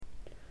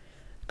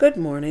Good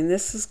morning.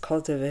 This is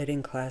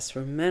Cultivating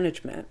Classroom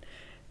Management.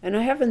 And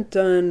I haven't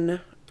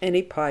done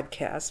any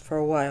podcasts for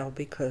a while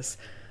because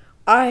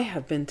I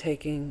have been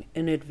taking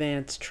an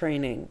advanced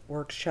training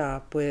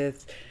workshop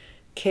with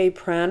Kay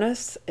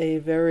Pranis, a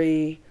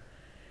very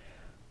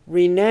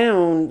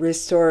renowned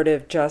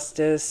restorative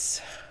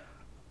justice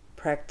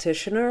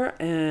practitioner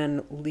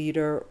and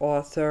leader,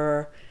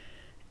 author,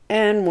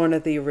 and one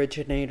of the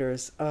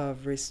originators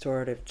of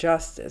restorative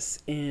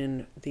justice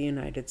in the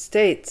United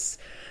States.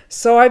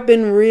 So I've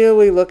been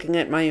really looking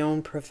at my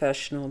own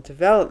professional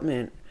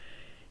development.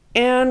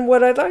 And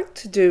what I'd like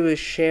to do is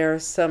share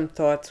some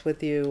thoughts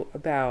with you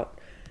about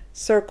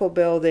circle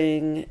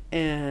building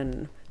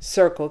and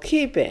circle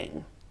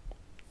keeping.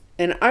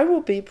 And I will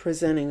be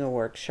presenting a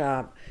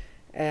workshop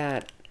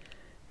in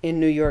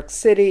New York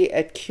City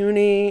at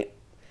CUNY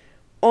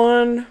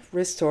on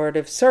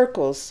restorative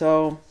circles.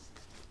 So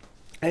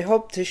I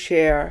hope to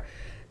share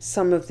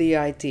some of the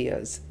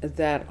ideas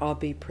that I'll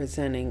be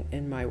presenting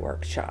in my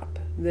workshop.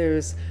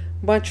 There's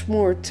much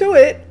more to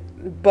it,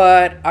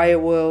 but I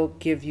will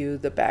give you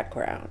the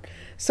background.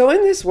 So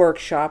in this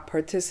workshop,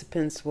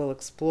 participants will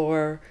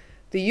explore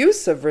the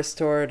use of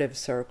restorative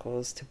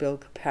circles to build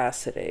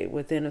capacity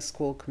within a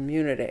school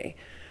community,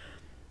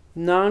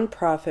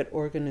 nonprofit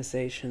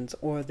organizations,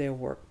 or their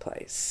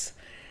workplace.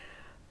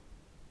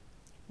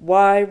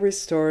 Why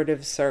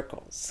restorative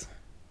circles?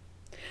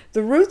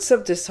 The roots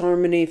of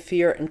disharmony,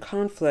 fear, and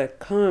conflict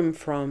come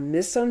from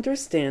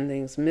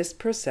misunderstandings,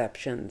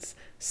 misperceptions,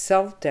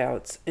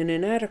 self-doubts, and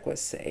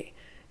inadequacy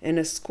in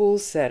a school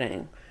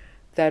setting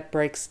that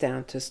breaks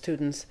down to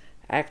students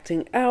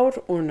acting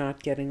out or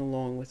not getting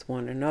along with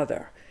one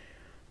another.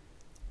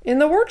 In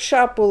the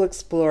workshop, we'll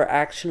explore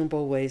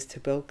actionable ways to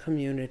build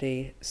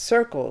community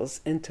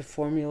circles and to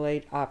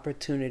formulate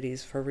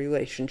opportunities for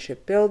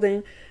relationship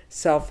building,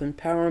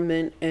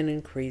 self-empowerment, and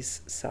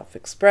increased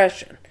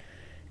self-expression,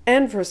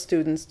 and for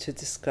students to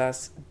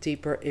discuss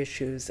deeper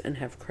issues and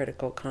have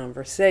critical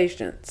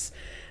conversations.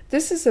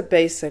 This is a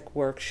basic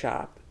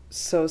workshop,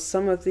 so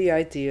some of the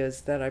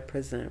ideas that I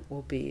present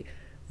will be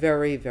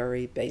very,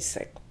 very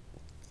basic.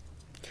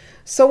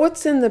 So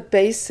what's in the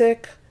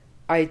basic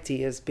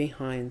ideas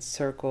behind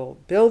circle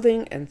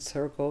building and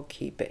circle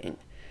keeping?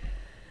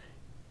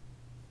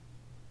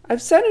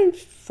 I've said in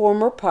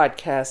former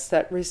podcasts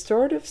that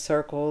restorative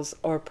circles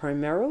are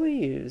primarily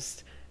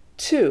used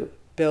to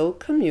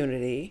build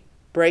community,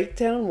 break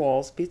down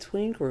walls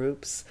between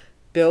groups,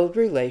 build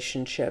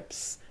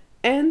relationships,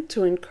 and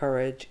to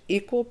encourage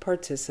equal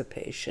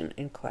participation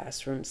in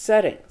classroom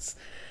settings.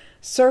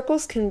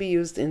 Circles can be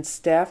used in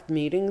staff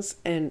meetings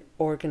and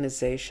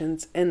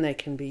organizations, and they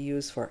can be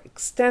used for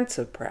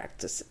extensive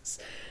practices,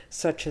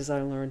 such as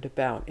I learned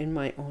about in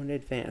my own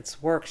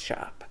advanced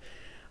workshop.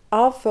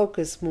 I'll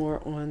focus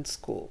more on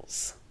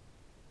schools.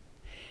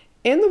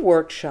 In the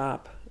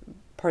workshop,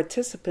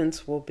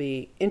 participants will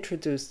be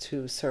introduced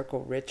to circle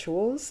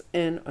rituals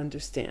and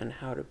understand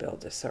how to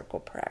build a circle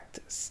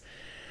practice.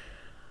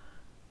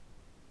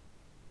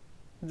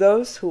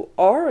 Those who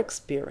are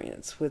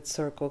experienced with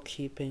circle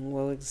keeping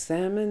will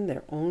examine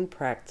their own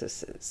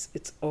practices.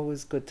 It's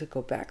always good to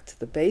go back to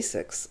the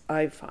basics,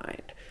 I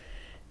find,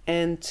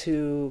 and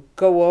to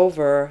go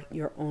over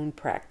your own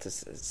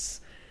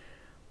practices.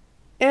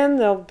 And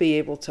they'll be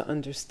able to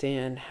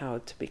understand how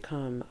to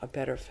become a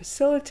better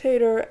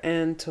facilitator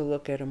and to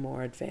look at a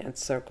more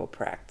advanced circle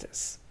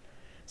practice.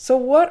 So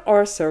what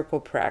are circle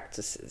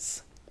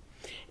practices?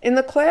 In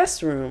the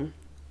classroom,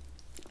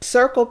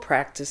 circle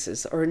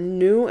practices are a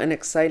new and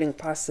exciting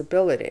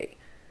possibility.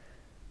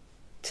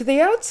 To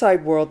the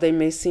outside world, they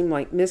may seem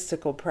like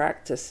mystical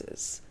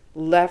practices,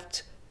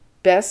 left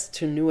best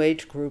to New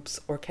Age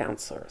groups or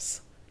counselors.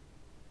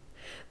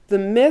 The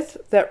myth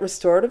that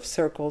restorative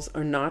circles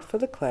are not for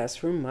the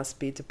classroom must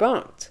be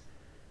debunked.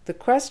 The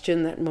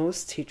question that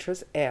most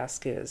teachers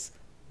ask is,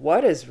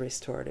 what is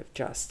restorative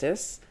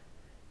justice?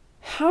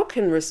 How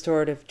can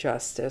restorative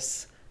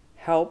justice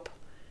help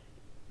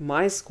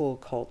my school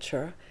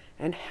culture?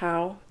 And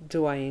how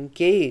do I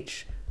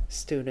engage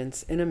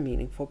students in a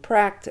meaningful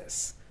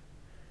practice?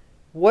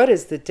 What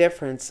is the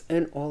difference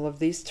in all of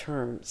these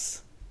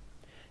terms?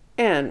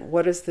 And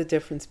what is the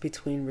difference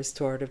between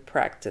restorative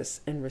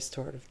practice and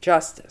restorative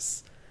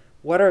justice?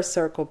 What are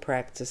circle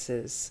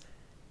practices?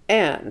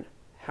 And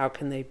how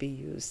can they be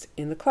used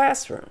in the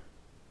classroom?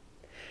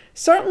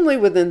 Certainly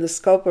within the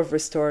scope of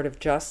restorative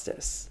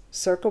justice,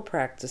 circle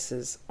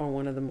practices are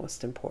one of the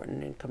most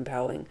important and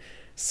compelling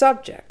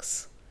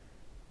subjects.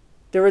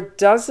 There are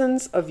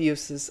dozens of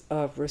uses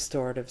of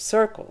restorative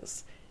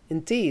circles.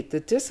 Indeed, the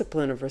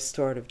discipline of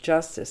restorative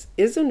justice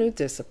is a new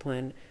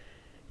discipline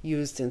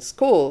used in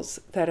schools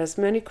that has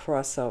many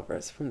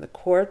crossovers from the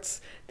courts,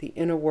 the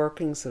inner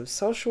workings of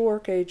social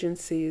work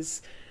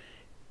agencies,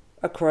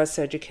 across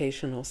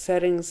educational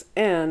settings,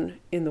 and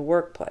in the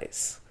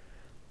workplace.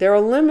 There are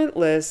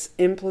limitless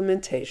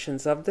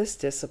implementations of this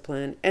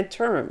discipline and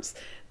terms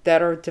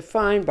that are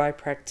defined by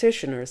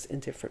practitioners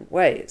in different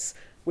ways,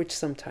 which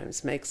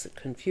sometimes makes it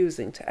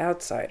confusing to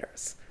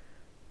outsiders.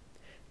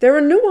 There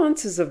are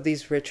nuances of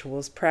these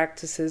rituals,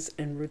 practices,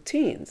 and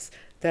routines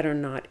that are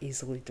not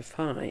easily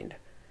defined.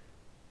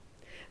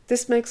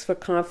 This makes for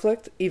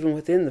conflict even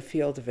within the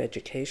field of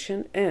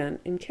education and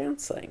in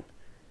counseling.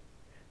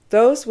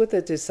 Those with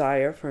a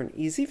desire for an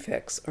easy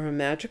fix or a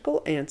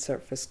magical answer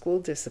for school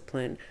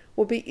discipline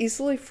will be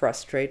easily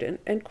frustrated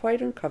and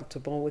quite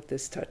uncomfortable with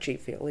this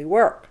touchy-feely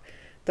work.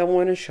 They'll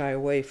want to shy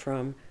away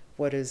from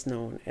what is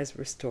known as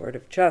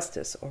restorative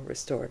justice or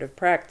restorative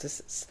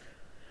practices.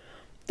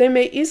 They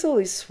may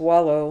easily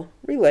swallow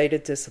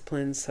related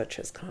disciplines such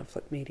as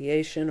conflict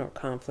mediation or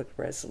conflict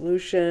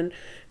resolution,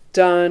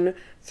 done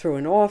through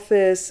an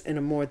office in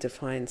a more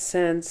defined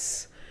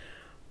sense,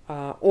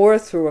 or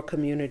through a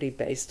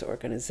community-based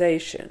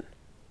organization.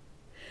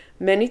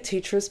 Many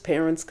teachers,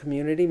 parents,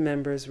 community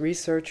members,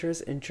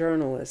 researchers, and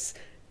journalists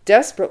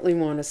desperately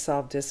want to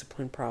solve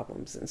discipline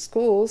problems in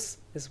schools,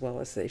 as well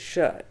as they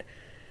should,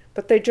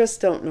 but they just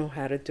don't know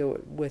how to do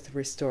it with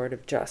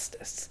restorative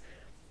justice.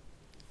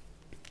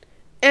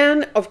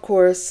 And, of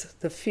course,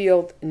 the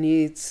field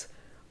needs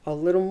a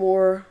little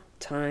more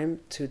time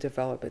to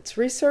develop its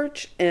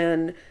research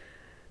and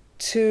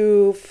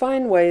to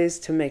find ways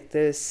to make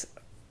this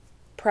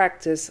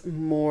practice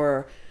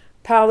more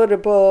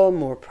palatable,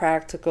 more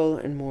practical,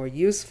 and more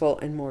useful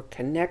and more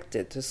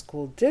connected to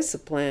school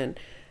discipline.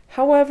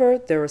 However,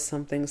 there are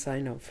some things I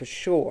know for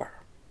sure.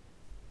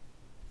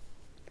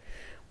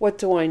 What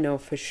do I know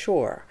for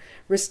sure?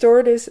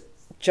 Restorative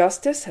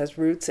justice has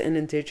roots in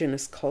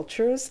indigenous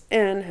cultures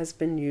and has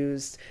been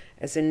used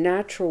as a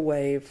natural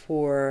way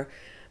for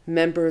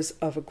members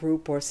of a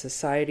group or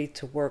society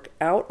to work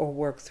out or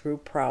work through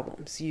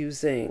problems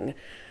using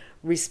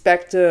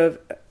respective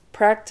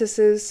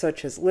practices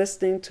such as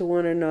listening to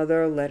one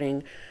another,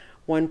 letting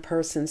one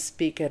person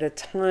speak at a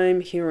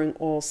time, hearing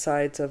all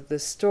sides of the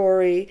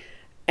story,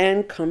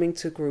 and coming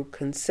to group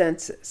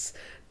consensus,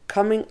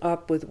 coming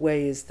up with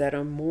ways that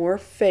are more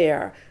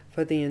fair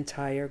for the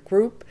entire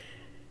group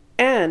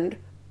and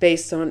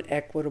based on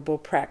equitable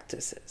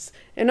practices.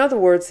 In other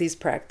words, these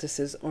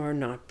practices are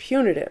not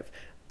punitive,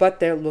 but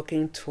they're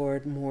looking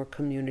toward more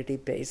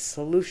community-based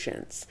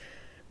solutions.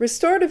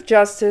 Restorative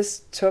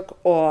justice took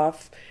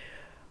off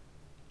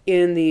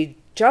in the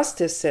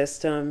justice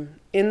system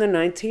in the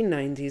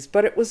 1990s,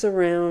 but it was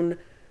around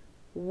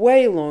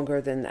way longer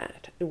than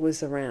that. It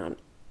was around,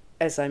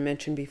 as I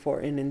mentioned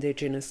before, in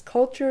indigenous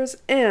cultures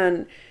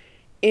and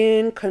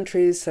in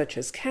countries such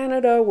as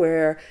Canada,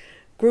 where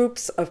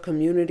groups of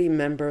community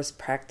members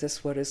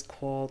practice what is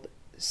called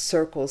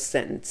circle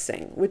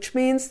sentencing, which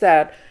means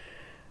that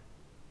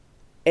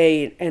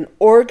an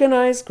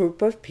organized group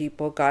of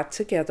people got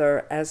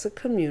together as a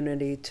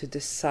community to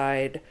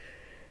decide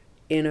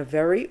in a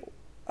very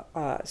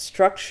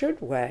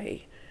structured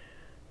way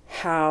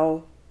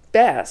how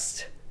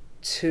best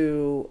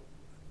to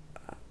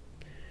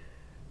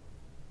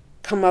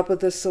come up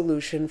with a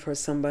solution for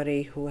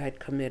somebody who had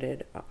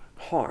committed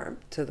harm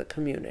to the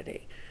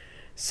community.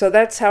 So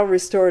that's how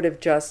restorative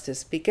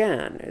justice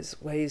began,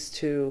 as ways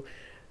to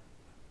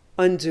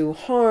undo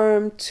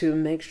harm, to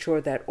make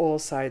sure that all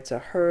sides are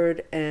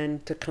heard,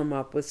 and to come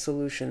up with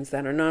solutions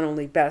that are not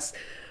only best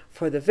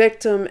for the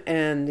victim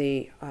and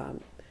the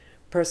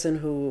person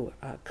who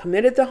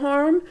committed the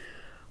harm,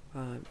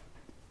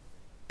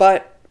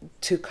 but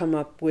to come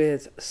up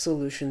with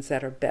solutions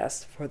that are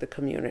best for the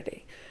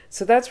community.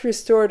 So that's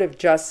restorative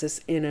justice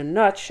in a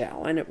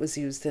nutshell, and it was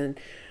used in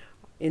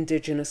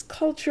indigenous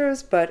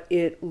cultures, but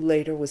it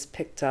later was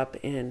picked up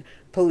in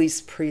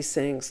police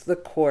precincts, the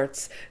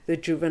courts, the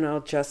juvenile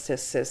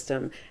justice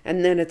system,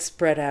 and then it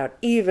spread out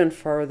even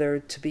further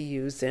to be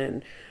used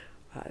in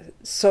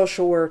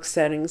social work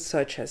settings,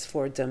 such as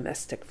for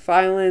domestic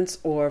violence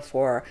or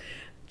for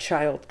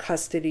child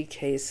custody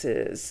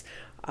cases,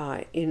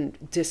 in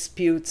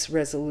disputes,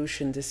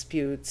 resolution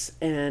disputes,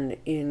 and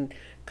in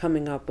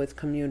coming up with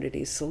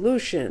community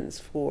solutions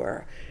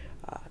for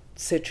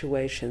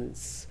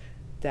situations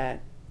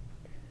that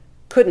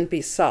couldn't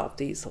be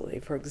solved easily.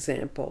 For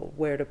example,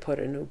 where to put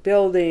a new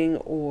building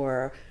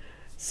or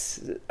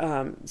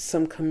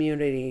some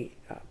community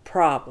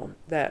problem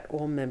that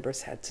all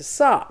members had to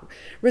solve.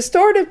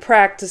 Restorative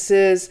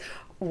practices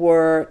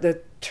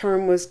the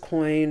term was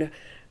coined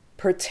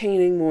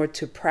pertaining more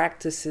to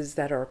practices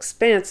that are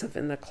expansive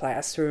in the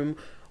classroom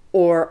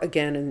or,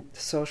 again, in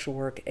social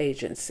work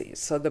agencies.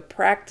 So the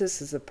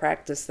practice is a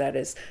practice that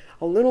is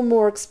a little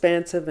more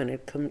expansive, and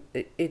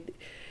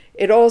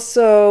it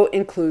also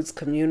includes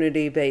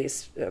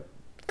community-based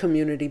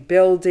community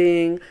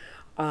building,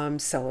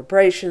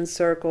 celebration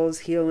circles,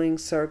 healing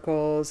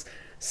circles,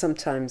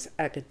 sometimes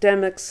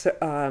academic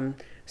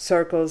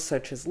circles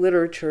such as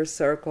literature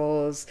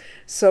circles.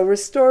 So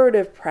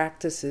restorative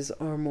practices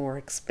are more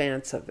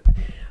expansive.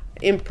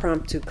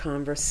 Impromptu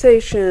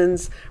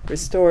conversations,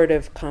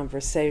 restorative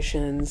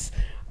conversations,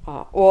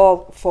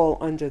 all fall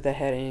under the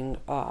heading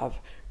of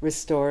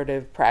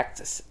restorative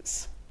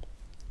practices.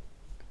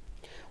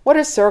 What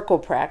are circle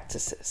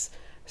practices?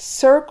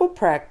 Circle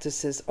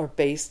practices are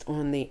based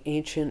on the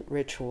ancient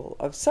ritual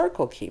of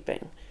circle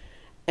keeping.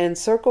 And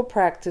circle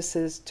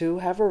practices do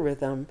have a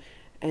rhythm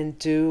and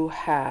do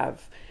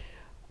have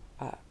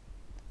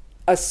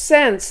a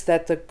sense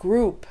that the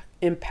group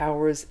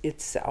empowers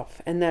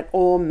itself and that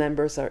all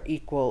members are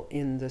equal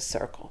in the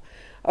circle.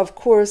 Of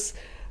course,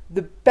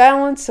 the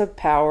balance of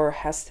power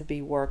has to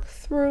be worked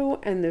through,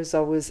 and there's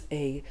always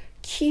a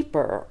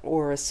keeper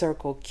or a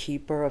circle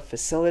keeper, a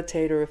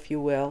facilitator, if you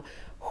will,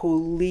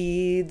 who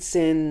leads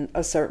in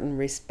a certain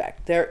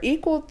respect. They're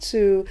equal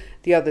to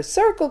the other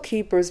circle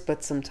keepers,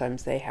 but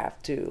sometimes they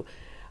have to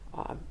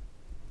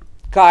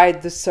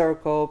guide the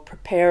circle,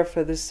 prepare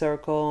for the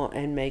circle,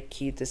 and make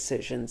key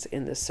decisions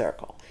in the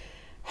circle.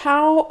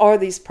 How are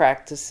these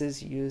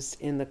practices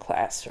used in the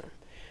classroom?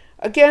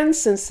 Again,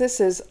 since this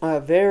is a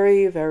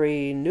very,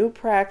 very new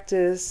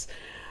practice,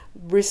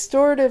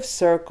 restorative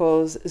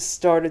circles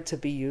started to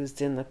be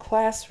used in the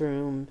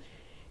classroom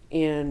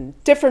in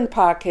different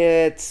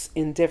pockets,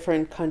 in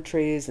different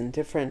countries, in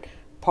different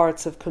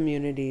parts of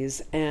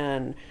communities.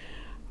 And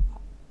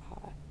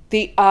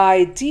the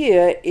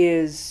idea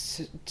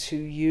is to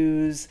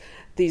use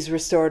these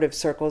restorative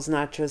circles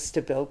not just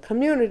to build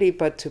community,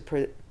 but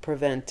to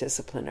prevent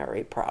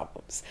disciplinary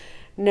problems.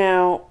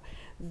 Now,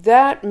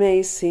 that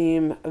may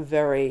seem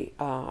very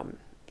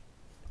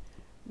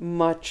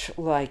much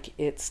like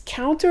it's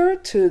counter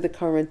to the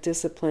current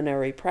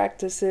disciplinary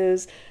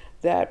practices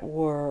that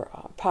were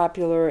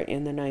popular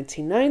in the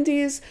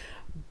 1990s,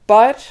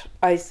 but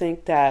I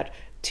think that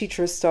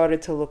teachers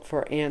started to look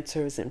for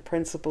answers, and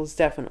principals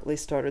definitely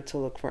started to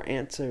look for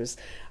answers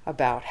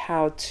about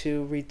how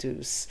to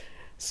reduce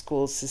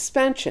school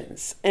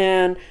suspensions.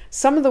 And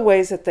some of the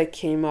ways that they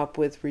came up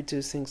with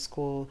reducing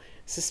school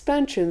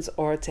suspensions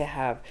are to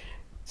have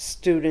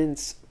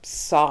students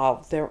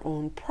solve their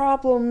own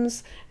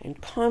problems and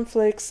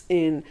conflicts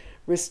in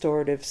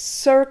restorative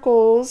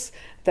circles.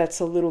 That's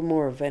a little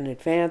more of an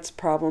advanced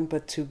problem,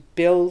 but to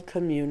build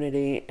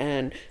community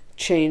and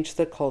change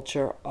the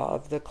culture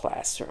of the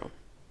classroom.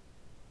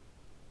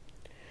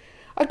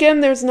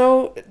 Again, there's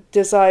a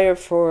desire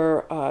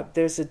for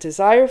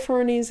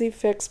an easy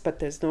fix, but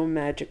there's no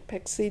magic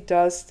pixie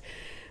dust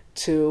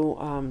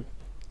to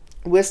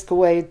whisk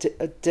away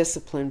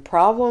discipline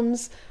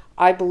problems.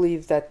 I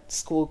believe that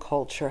school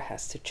culture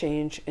has to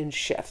change and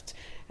shift,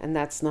 and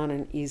that's not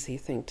an easy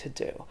thing to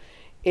do.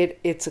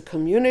 It's a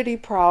community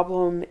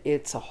problem,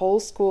 it's a whole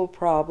school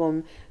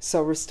problem,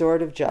 so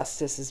restorative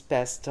justice is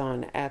best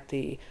done at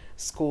the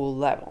school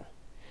level.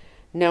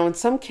 Now, in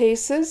some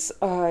cases,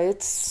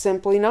 it's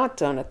simply not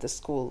done at the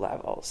school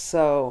level.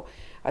 So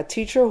a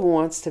teacher who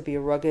wants to be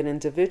a rugged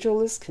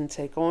individualist can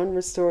take on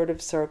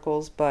restorative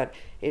circles, but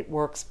it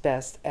works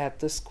best at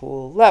the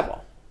school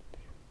level.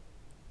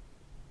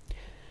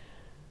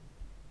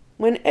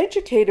 When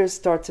educators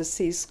start to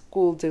see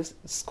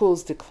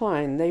schools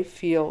decline, they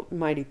feel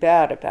mighty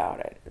bad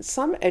about it.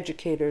 Some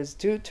educators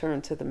do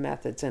turn to the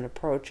methods and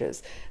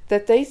approaches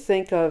that they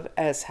think of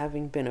as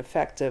having been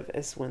effective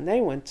as when they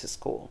went to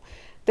school.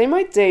 They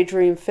might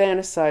daydream,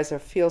 fantasize, or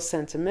feel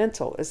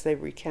sentimental as they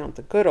recount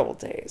the good old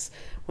days,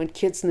 when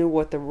kids knew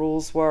what the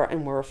rules were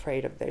and were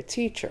afraid of their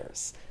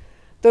teachers.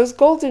 Those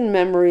golden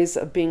memories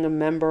of being a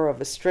member of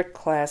a strict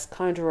class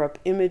conjure up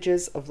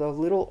images of the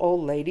little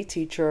old lady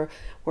teacher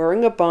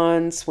wearing a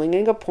bun,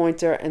 swinging a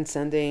pointer, and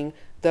sending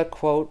the,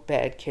 quote,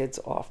 bad kids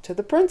off to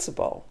the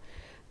principal.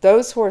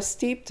 Those who are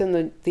steeped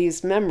in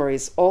these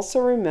memories also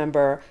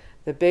remember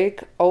the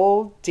big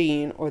old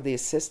dean or the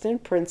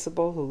assistant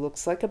principal who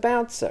looks like a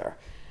bouncer.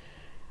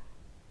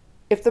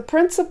 If the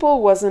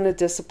principal wasn't a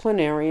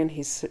disciplinarian,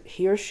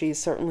 he or she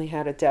certainly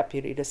had a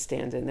deputy to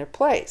stand in their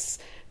place.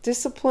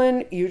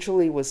 Discipline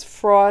usually was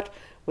fraught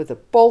with a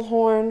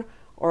bullhorn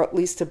or at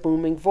least a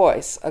booming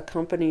voice,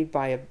 accompanied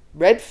by a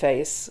red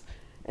face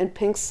and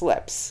pink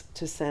slips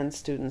to send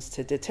students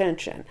to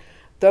detention.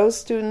 Those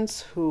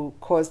students who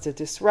caused a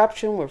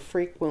disruption were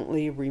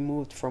frequently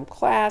removed from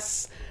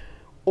class,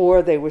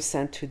 or they were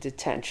sent to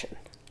detention.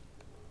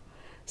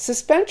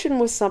 Suspension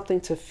was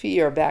something to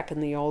fear back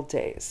in the old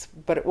days,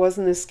 but it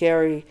wasn't as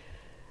scary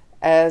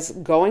as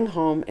going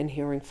home and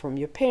hearing from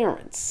your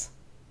parents.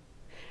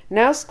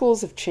 Now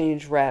schools have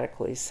changed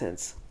radically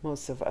since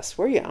most of us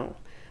were young.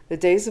 The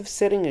days of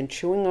sitting and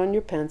chewing on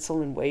your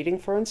pencil and waiting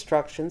for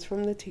instructions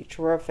from the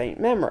teacher are a faint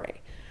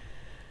memory.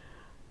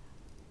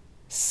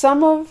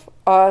 Some of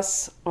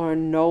us are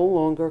no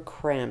longer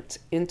cramped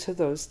into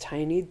those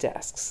tiny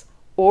desks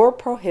or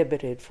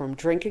prohibited from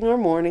drinking our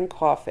morning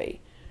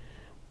coffee.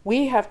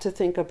 We have to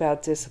think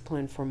about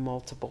discipline from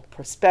multiple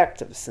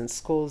perspectives, since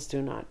schools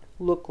do not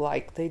look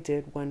like they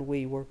did when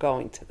we were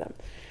going to them.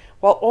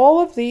 While all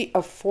of the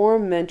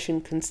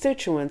aforementioned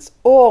constituents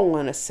all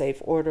want a safe,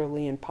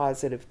 orderly, and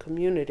positive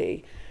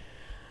community,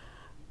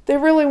 they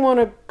really want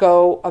to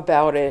go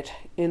about it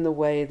in the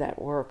way that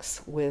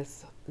works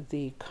with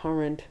the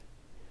current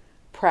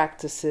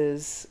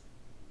practices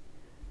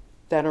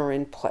that are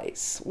in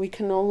place. We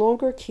can no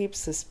longer keep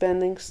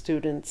suspending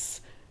students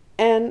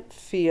and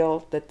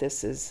feel that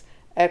this is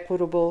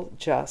equitable,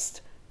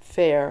 just,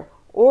 fair,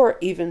 or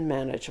even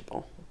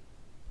manageable.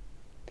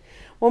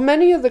 While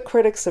many of the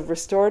critics of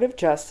restorative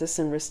justice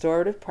and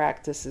restorative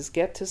practices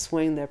get to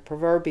swing their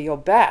proverbial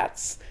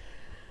bats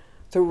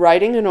through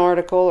writing an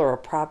article or a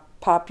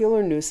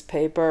popular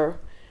newspaper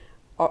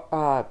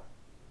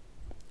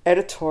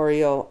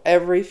editorial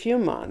every few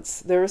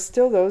months, there are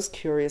still those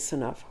curious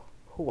enough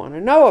who want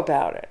to know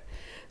about it.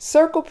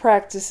 Circle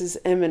practices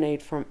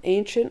emanate from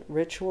ancient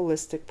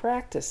ritualistic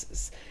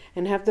practices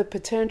and have the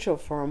potential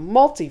for a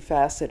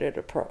multifaceted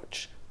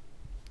approach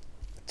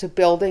to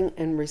building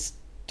and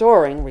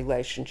restoring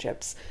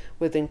relationships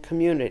within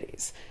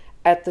communities.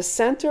 At the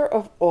center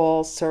of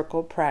all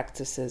circle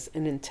practices,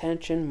 an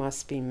intention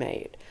must be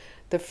made.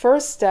 The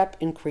first step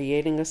in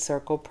creating a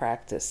circle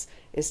practice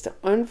is to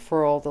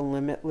unfurl the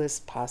limitless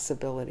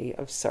possibility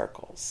of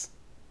circles.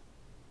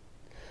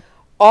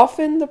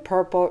 Often the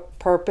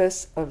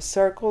purpose of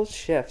circles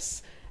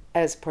shifts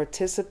as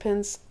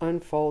participants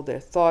unfold their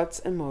thoughts,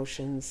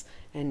 emotions,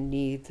 and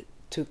need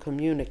to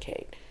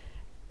communicate.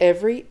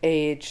 Every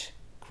age,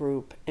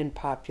 group, and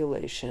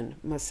population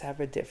must have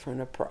a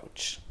different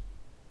approach.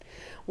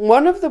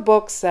 One of the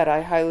books that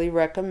I highly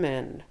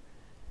recommend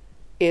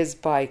is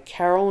by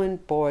Carolyn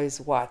Boyes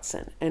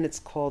Watson, and it's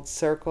called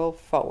Circle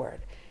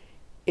Forward.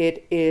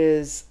 It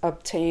is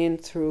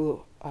obtained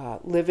through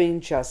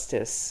Living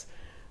Justice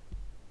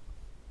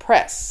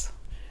Press.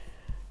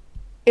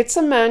 It's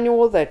a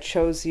manual that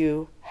shows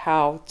you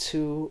how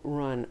to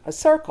run a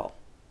circle.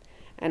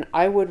 And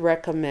I would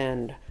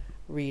recommend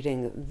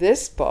reading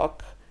this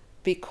book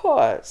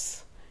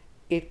because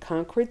it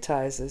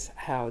concretizes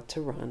how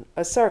to run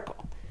a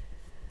circle.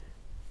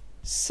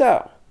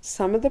 So,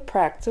 some of the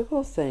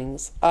practical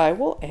things I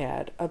will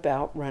add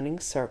about running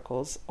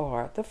circles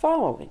are the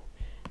following.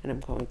 And I'm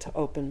going to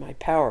open my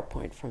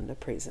PowerPoint from the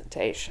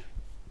presentation.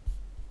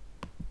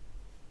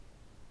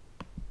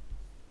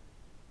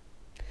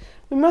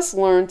 We must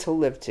learn to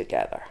live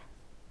together.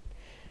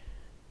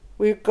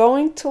 We're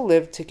going to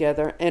live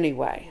together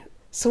anyway,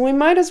 so we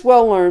might as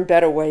well learn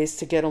better ways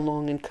to get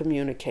along and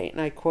communicate.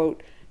 And I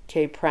quote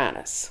Kay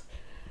Pranis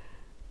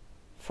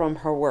from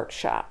her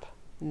workshop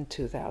in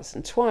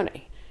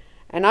 2020.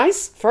 And I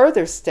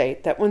further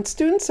state that when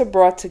students are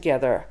brought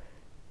together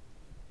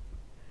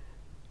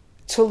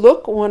to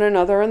look one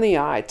another in the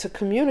eye, to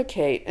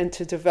communicate, and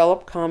to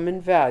develop common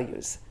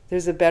values,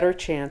 there's a better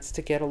chance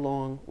to get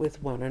along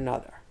with one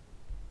another.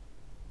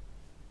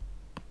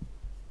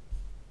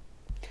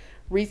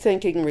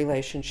 Rethinking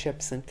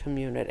relationships and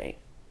community.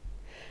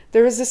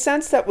 There is a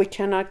sense that we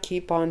cannot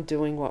keep on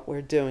doing what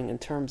we're doing in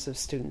terms of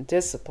student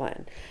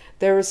discipline.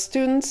 There are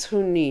students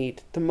who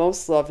need the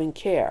most love and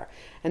care,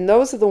 and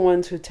those are the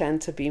ones who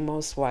tend to be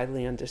most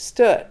widely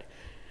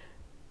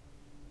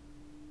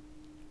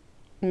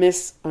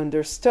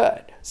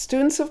misunderstood.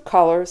 Students of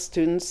color,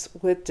 students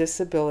with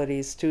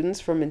disabilities,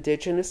 students from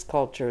indigenous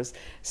cultures,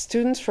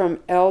 students from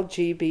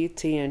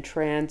LGBT and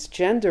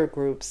transgender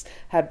groups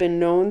have been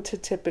known to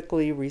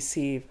typically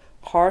receive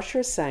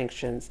harsher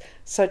sanctions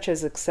such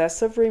as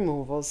excessive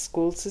removals,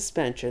 school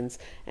suspensions,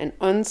 and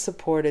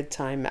unsupported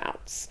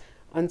timeouts.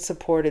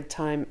 Unsupported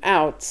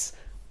timeouts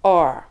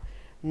are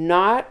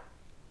not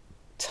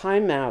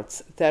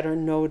timeouts that are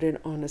noted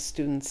on a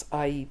student's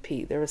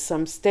IEP. There are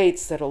some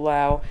states that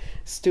allow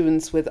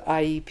students with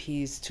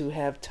IEPs to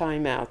have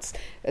timeouts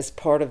as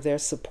part of their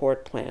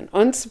support plan.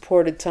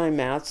 Unsupported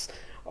timeouts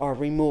are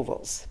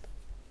removals.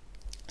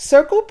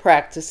 Circle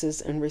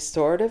practices and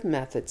restorative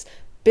methods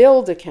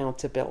build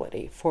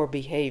accountability for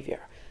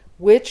behavior,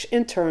 which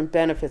in turn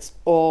benefits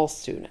all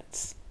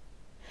students.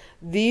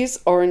 These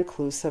are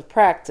inclusive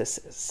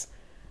practices.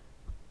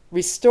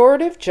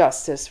 Restorative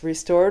justice,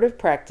 restorative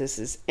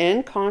practices,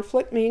 and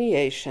conflict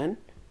mediation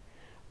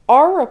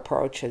are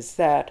approaches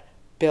that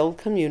build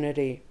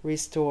community,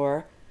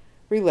 restore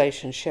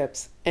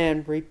relationships,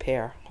 and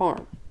repair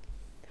harm.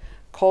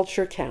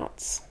 Culture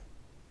counts.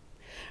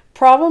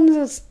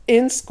 Problems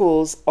in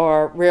schools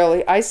are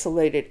rarely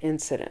isolated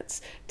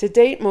incidents. To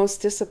date,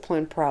 most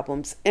discipline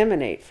problems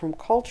emanate from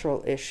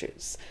cultural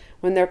issues.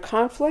 When there are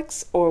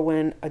conflicts or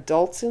when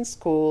adults in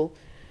school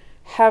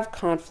have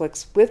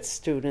conflicts with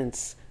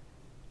students,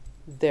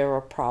 there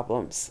are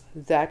problems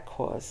that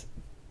cause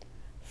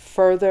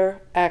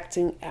further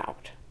acting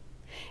out.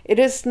 It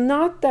is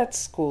not that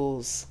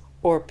schools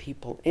or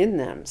people in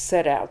them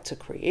set out to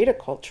create a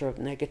culture of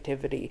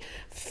negativity,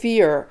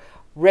 fear,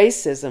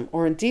 racism,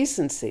 or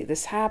indecency.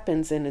 This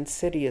happens in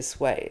insidious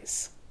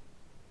ways.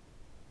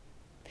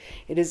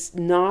 It is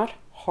not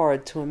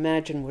hard to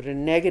imagine what a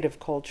negative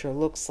culture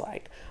looks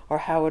like or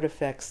how it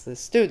affects the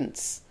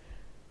students,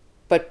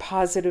 but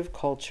positive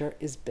culture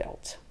is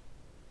built.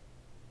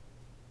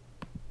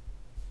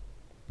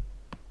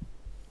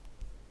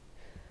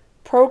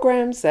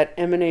 Programs that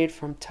emanate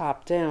from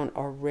top down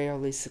are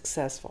rarely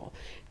successful.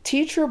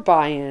 Teacher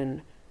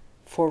buy-in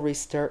for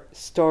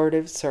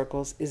restorative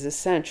circles is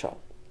essential.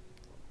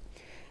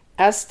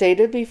 As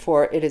stated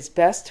before, it is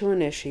best to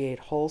initiate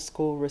whole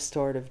school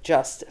restorative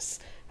justice.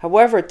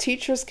 However,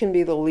 teachers can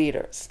be the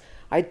leaders.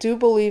 I do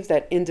believe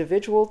that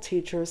individual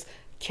teachers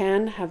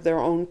can have their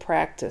own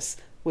practice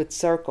with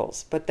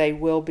circles, but they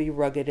will be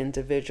rugged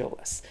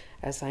individualists,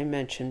 as I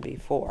mentioned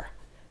before.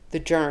 The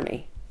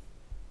journey.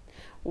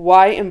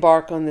 Why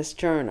embark on this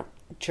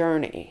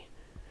journey?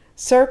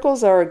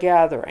 Circles are a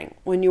gathering.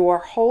 When you are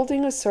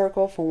holding a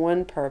circle for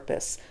one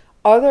purpose,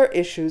 other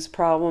issues,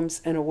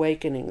 problems, and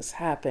awakenings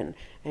happen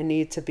and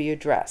need to be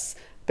addressed.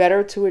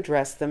 Better to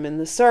address them in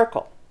the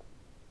circle.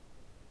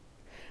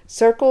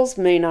 Circles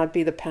may not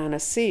be the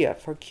panacea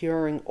for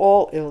curing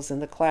all ills in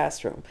the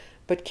classroom,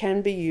 but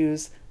can be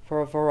used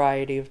for a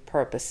variety of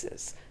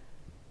purposes.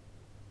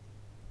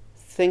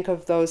 Think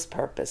of those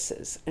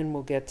purposes, and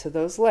we'll get to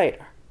those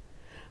later.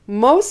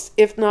 Most,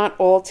 if not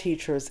all,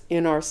 teachers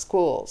in our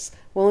schools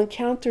will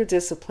encounter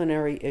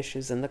disciplinary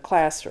issues in the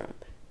classroom.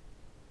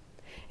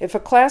 If a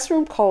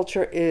classroom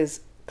culture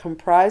is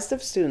comprised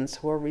of students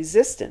who are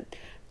resistant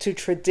to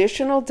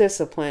traditional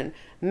discipline,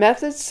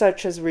 methods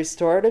such as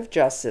restorative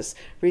justice,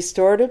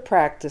 restorative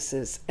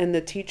practices, and the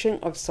teaching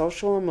of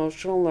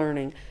social-emotional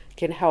learning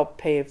can help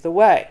pave the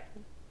way.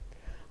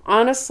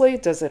 Honestly,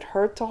 does it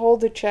hurt to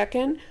hold a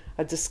check-in,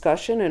 a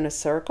discussion in a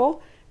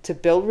circle, to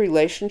build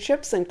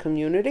relationships and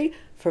community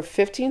for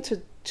 15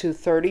 to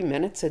 30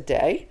 minutes a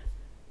day?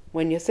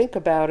 When you think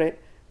about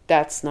it,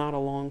 that's not a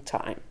long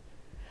time.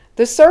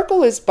 The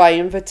circle is by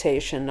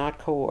invitation, not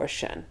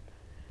coercion.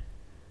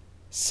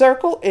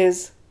 Circle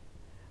is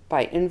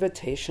by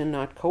invitation,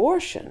 not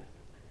coercion.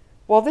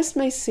 While this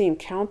may seem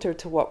counter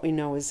to what we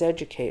know as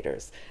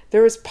educators,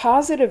 there is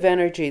positive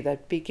energy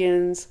that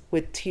begins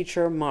with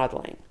teacher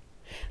modeling.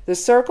 The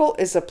circle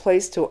is a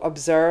place to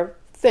observe,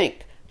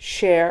 think,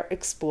 share,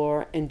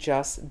 explore, and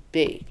just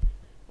be.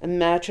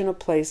 Imagine a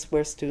place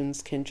where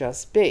students can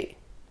just be.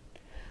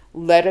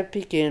 Let it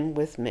begin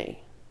with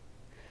me.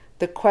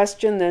 The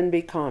question then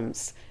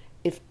becomes,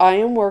 if I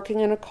am working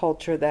in a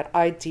culture that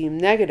I deem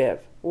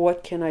negative,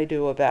 what can I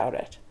do about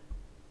it?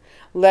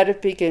 Let it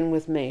begin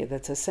with me.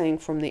 That's a saying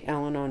from the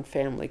Al-Anon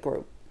family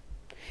group.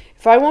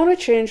 If I want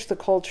to change the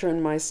culture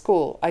in my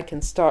school, I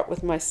can start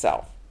with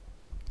myself.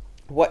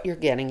 What you're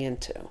getting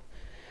into.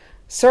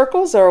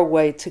 Circles are a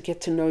way to get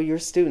to know your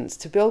students,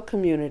 to build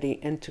community,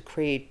 and to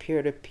create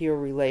peer-to-peer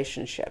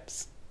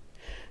relationships.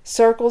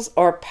 Circles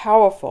are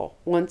powerful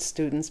once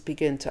students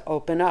begin to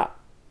open up,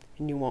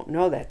 and you won't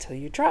know that till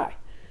you try.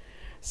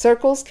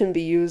 Circles can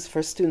be used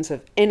for students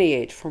of any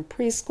age, from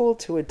preschool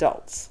to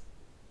adults.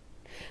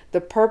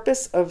 The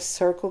purpose of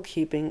circle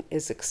keeping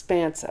is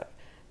expansive.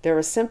 There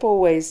are simple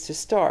ways to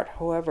start,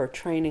 however,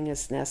 training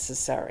is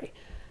necessary.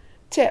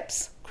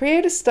 Tips: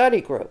 create a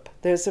study group.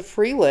 There's a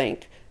free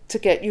link to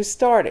get you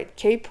started.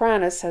 Kate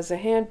Pranis has a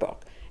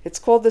handbook. It's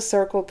called the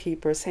Circle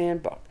Keeper's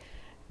Handbook.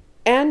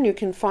 And you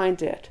can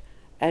find it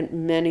at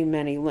many,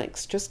 many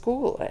links. Just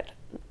Google it.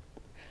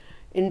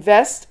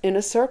 Invest in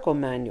a circle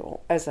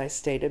manual, as I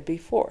stated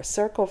before.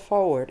 Circle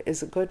Forward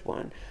is a good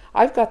one.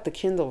 I've got the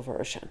Kindle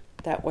version.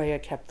 That way I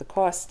kept the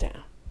cost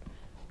down.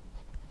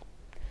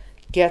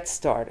 Get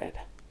started.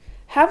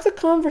 Have the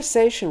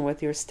conversation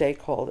with your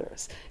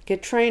stakeholders.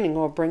 Get training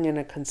or bring in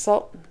a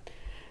consultant.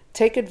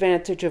 Take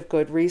advantage of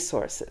good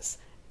resources.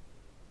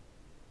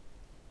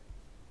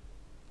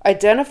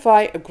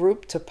 Identify a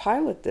group to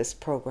pilot this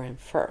program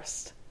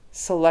first.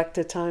 Select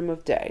a time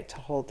of day to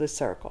hold the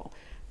circle.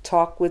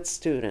 Talk with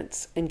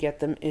students and get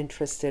them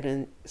interested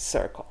in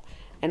circle.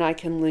 And I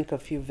can link a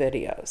few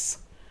videos.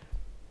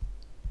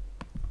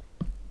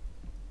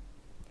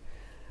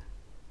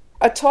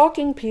 A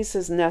talking piece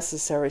is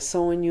necessary,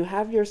 so when you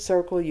have your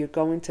circle, you're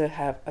going to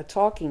have a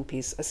talking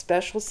piece, a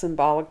special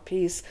symbolic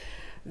piece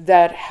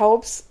that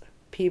helps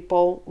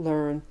people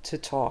learn to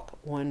talk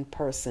one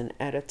person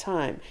at a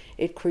time.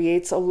 It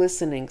creates a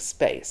listening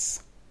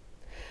space.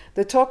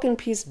 The talking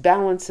piece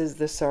balances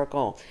the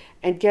circle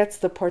and gets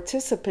the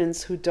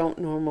participants who don't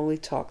normally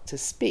talk to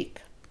speak.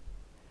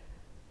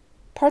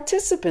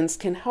 Participants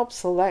can help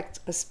select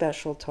a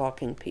special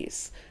talking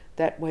piece.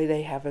 That way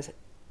they have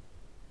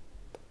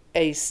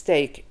a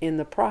stake in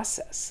the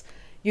process.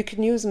 You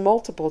can use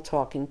multiple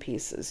talking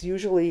pieces.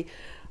 Usually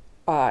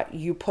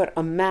you put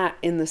a mat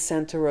in the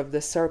center of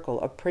the circle,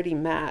 a pretty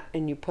mat,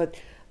 and you put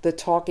the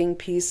talking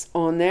piece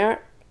on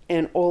there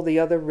and all the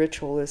other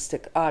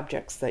ritualistic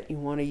objects that you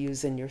want to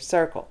use in your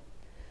circle.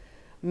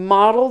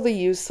 Model the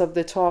use of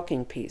the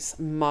talking piece.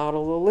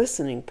 Model the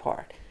listening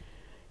part.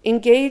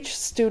 Engage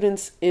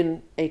students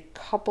in a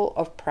couple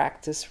of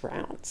practice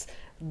rounds.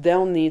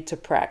 They'll need to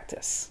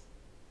practice.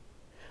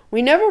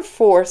 We never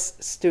force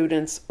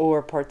students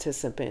or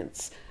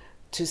participants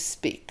to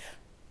speak.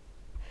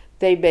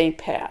 They may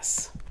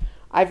pass.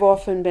 I've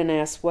often been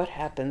asked what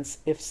happens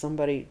if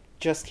somebody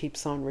just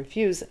keeps on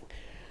refusing.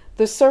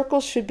 The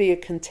circle should be a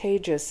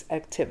contagious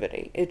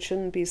activity. It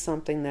shouldn't be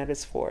something that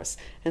is forced.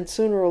 And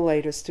sooner or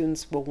later,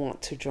 students will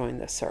want to join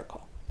the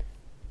circle.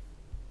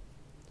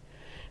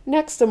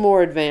 Next, a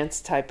more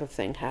advanced type of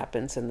thing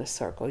happens in the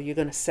circle. You're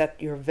going to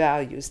set your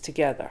values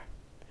together.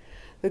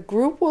 The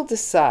group will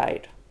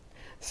decide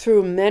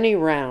through many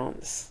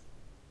rounds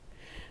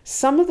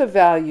some of the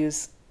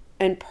values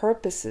and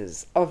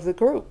purposes of the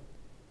group.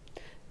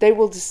 They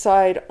will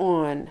decide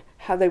on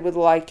how they would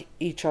like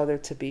each other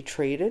to be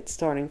treated,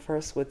 starting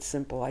first with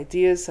simple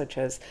ideas such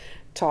as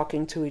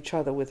talking to each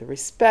other with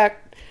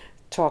respect,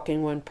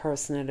 talking one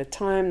person at a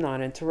time,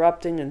 not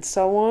interrupting, and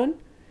so on.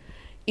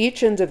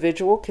 Each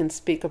individual can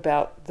speak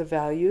about the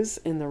values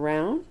in the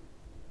round.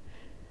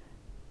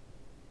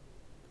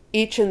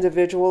 Each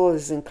individual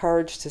is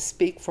encouraged to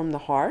speak from the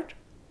heart,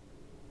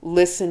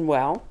 listen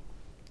well,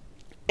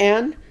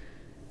 and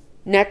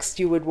next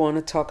you would want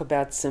to talk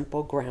about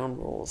simple ground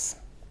rules.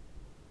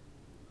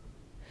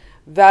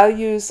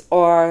 Values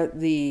are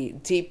the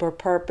deeper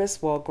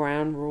purpose, while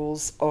ground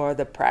rules are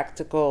the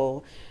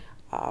practical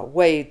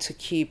way to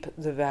keep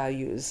the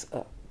values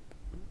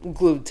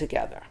glued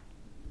together.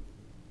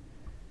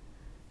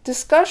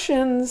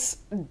 Discussions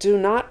do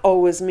not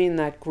always mean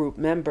that group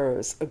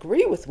members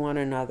agree with one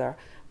another,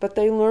 but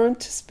they learn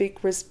to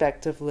speak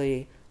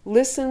respectively,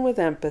 listen with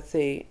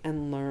empathy,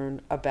 and learn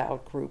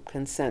about group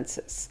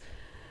consensus.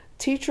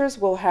 Teachers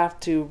will have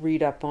to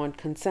read up on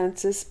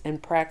consensus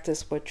and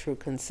practice what true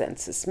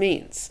consensus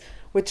means,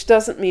 which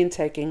doesn't mean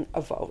taking a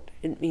vote.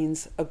 It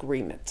means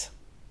agreement.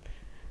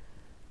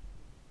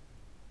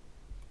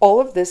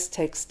 All of this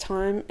takes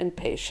time and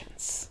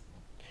patience,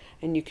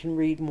 and you can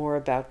read more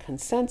about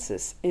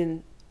consensus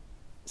in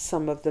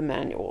some of the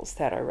manuals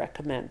that I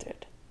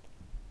recommended.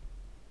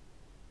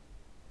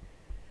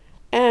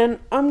 And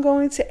I'm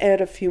going to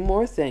add a few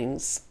more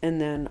things,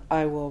 and then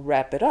I will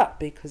wrap it up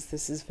because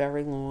this is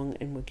very long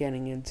and we're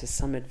getting into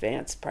some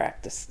advanced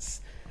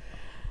practices.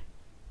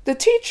 The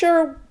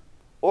teacher,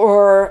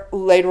 or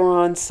later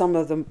on some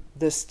of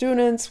the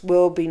students,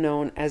 will be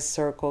known as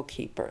circle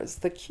keepers.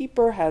 The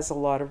keeper has a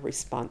lot of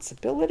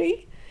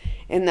responsibility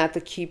in that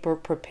the keeper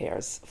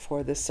prepares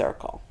for the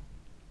circle.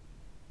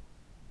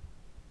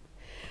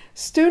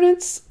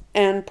 Students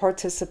and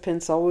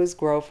participants always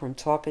grow from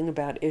talking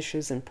about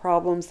issues and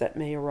problems that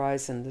may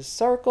arise in the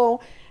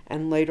circle,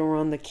 and later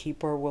on the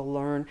keeper will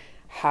learn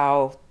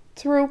how,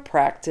 through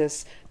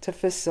practice, to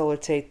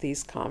facilitate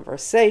these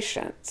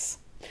conversations.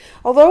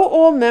 Although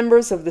all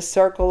members of the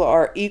circle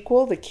are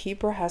equal, the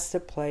keeper has to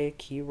play a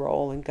key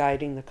role in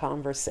guiding the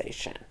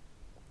conversation.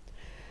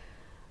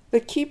 The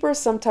keeper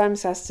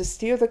sometimes has to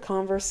steer the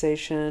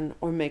conversation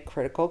or make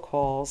critical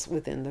calls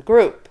within the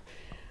group.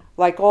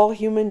 Like all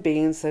human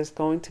beings, there's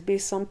going to be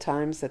some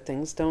times that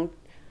things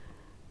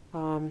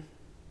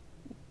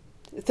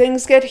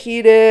get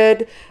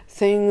heated,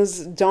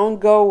 things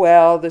don't go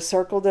well, the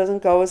circle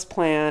doesn't go as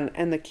planned,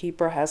 and the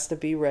keeper has to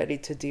be ready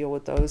to deal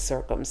with those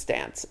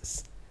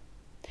circumstances.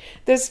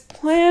 There's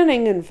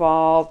planning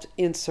involved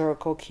in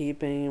circle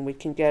keeping, and we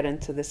can get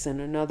into this in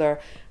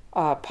another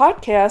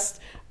podcast,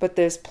 but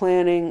there's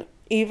planning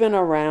even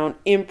around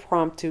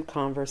impromptu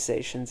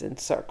conversations in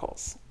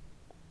circles.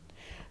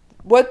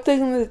 What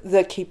thing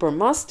the keeper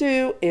must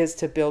do is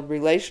to build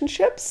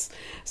relationships,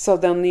 so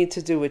they'll need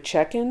to do a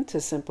check-in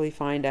to simply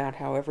find out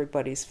how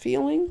everybody's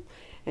feeling,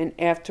 and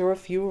after a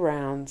few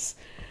rounds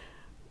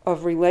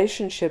of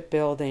relationship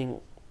building,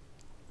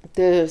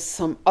 there's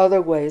some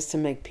other ways to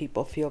make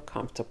people feel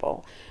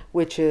comfortable,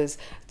 which is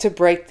to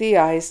break the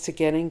ice, to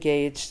get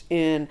engaged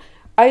in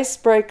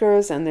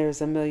icebreakers, and there's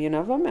a million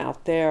of them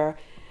out there.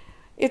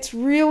 It's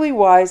really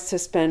wise to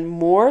spend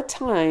more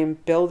time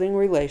building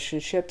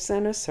relationships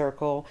in a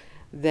circle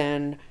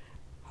than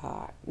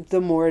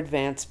the more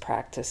advanced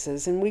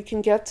practices, and we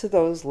can get to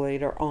those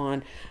later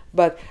on.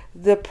 But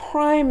the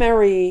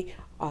primary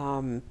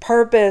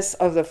purpose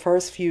of the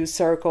first few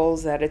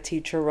circles that a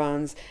teacher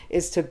runs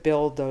is to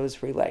build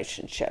those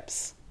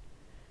relationships.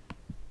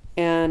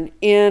 And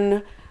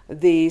in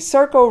the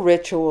circle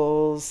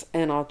rituals,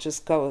 and I'll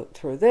just go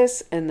through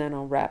this and then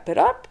I'll wrap it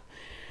up.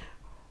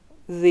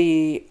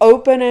 The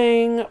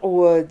opening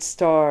would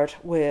start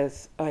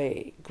with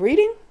a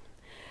greeting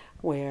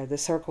where the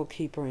circle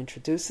keeper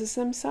introduces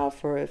themselves,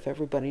 or if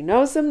everybody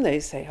knows them, they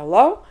say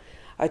hello.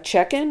 A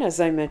check-in, as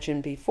I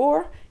mentioned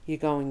before, you're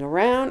going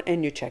around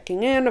and you're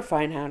checking in to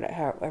find out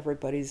how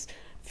everybody's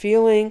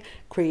feeling,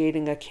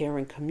 creating a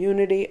caring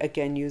community,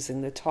 again using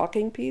the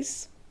talking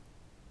piece.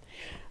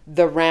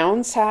 The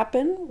rounds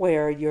happen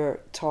where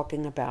you're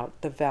talking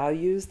about the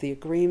values, the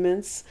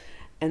agreements,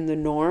 and the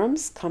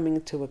norms,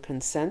 coming to a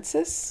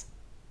consensus.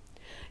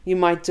 You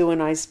might do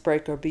an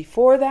icebreaker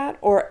before that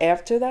or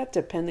after that,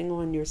 depending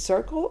on your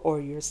circle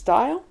or your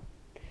style.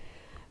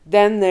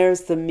 Then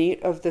there's the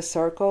meat of the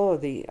circle, or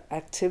the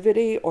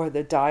activity, or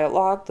the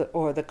dialogue,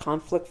 or the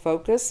conflict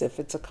focus, if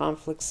it's a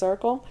conflict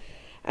circle.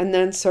 And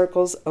then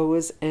circles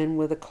always end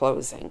with a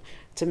closing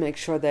to make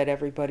sure that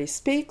everybody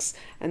speaks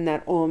and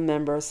that all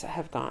members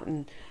have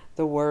gotten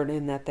the word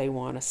in that they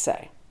want to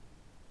say.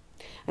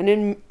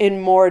 And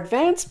in more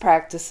advanced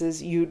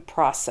practices, you'd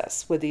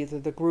process with either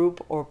the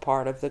group or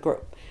part of the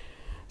group.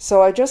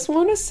 So I just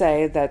want to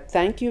say that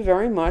thank you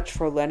very much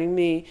for letting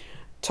me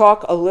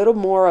talk a little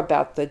more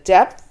about the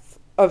depth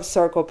of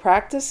circle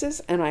practices,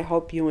 and I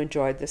hope you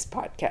enjoyed this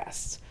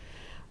podcast.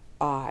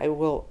 I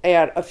will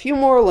add a few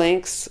more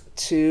links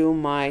to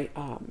my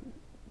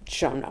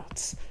show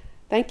notes.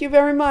 Thank you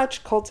very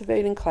much.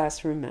 Cultivating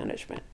Classroom Management.